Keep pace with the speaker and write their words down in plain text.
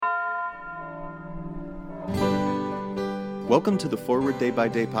Welcome to the Forward Day by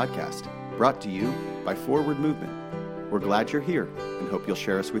Day podcast, brought to you by Forward Movement. We're glad you're here and hope you'll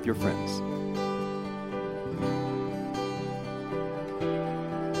share us with your friends.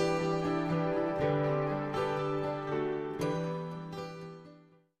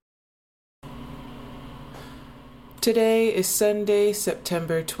 Today is Sunday,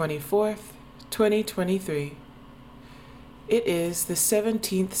 September 24th, 2023. It is the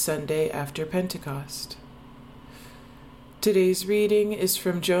 17th Sunday after Pentecost. Today's reading is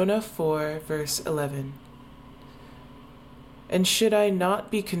from Jonah 4, verse 11. And should I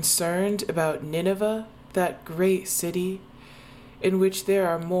not be concerned about Nineveh, that great city, in which there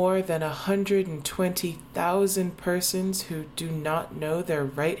are more than 120,000 persons who do not know their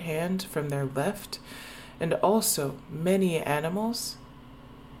right hand from their left, and also many animals?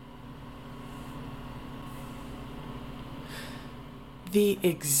 The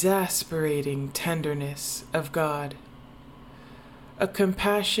exasperating tenderness of God. A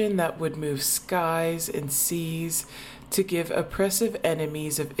compassion that would move skies and seas to give oppressive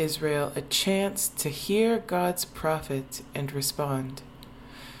enemies of Israel a chance to hear God's prophet and respond.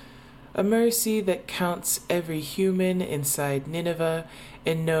 A mercy that counts every human inside Nineveh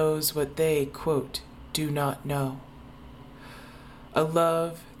and knows what they, quote, do not know. A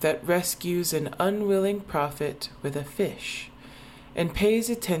love that rescues an unwilling prophet with a fish and pays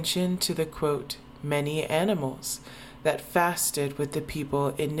attention to the, quote, many animals that fasted with the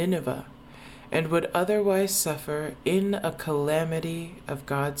people in Nineveh and would otherwise suffer in a calamity of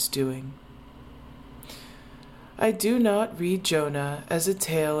God's doing. I do not read Jonah as a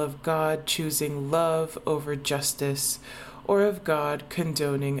tale of God choosing love over justice or of God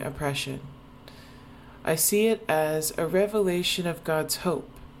condoning oppression. I see it as a revelation of God's hope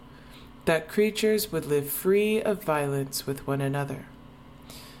that creatures would live free of violence with one another.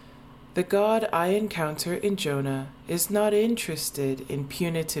 The God I encounter in Jonah is not interested in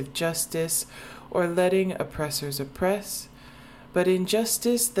punitive justice or letting oppressors oppress, but in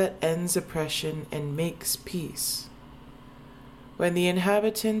justice that ends oppression and makes peace. When the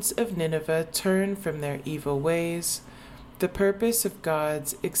inhabitants of Nineveh turn from their evil ways, the purpose of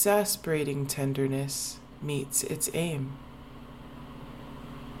God's exasperating tenderness meets its aim.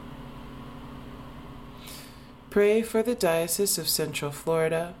 Pray for the Diocese of Central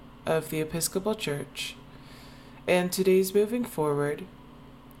Florida of the Episcopal Church, and today's moving forward,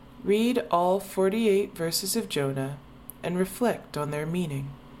 read all 48 verses of Jonah and reflect on their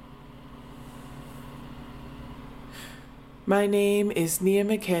meaning. My name is Nia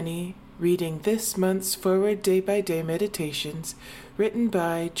McKenney, reading this month's Forward Day by Day Meditations written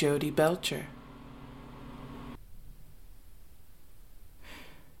by Jody Belcher.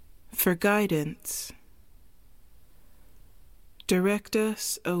 For guidance. Direct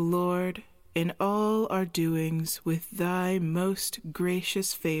us, O Lord, in all our doings with thy most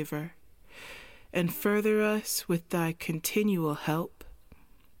gracious favor, and further us with thy continual help,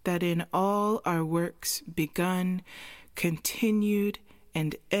 that in all our works begun, continued,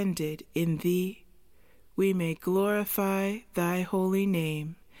 and ended in thee, we may glorify thy holy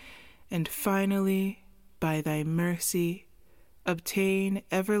name, and finally, by thy mercy, obtain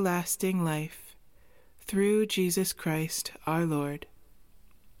everlasting life. Through Jesus Christ our Lord.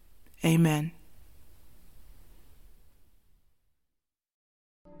 Amen.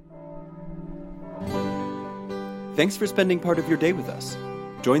 Thanks for spending part of your day with us.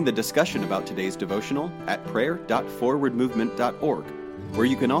 Join the discussion about today's devotional at prayer.forwardmovement.org, where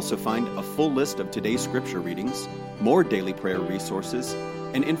you can also find a full list of today's scripture readings, more daily prayer resources,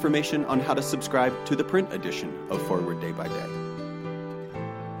 and information on how to subscribe to the print edition of Forward Day by Day.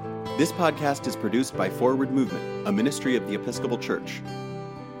 This podcast is produced by Forward Movement, a ministry of the Episcopal Church.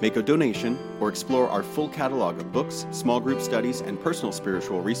 Make a donation or explore our full catalog of books, small group studies, and personal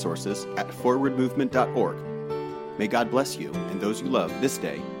spiritual resources at forwardmovement.org. May God bless you and those you love this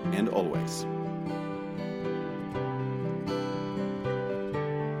day and always.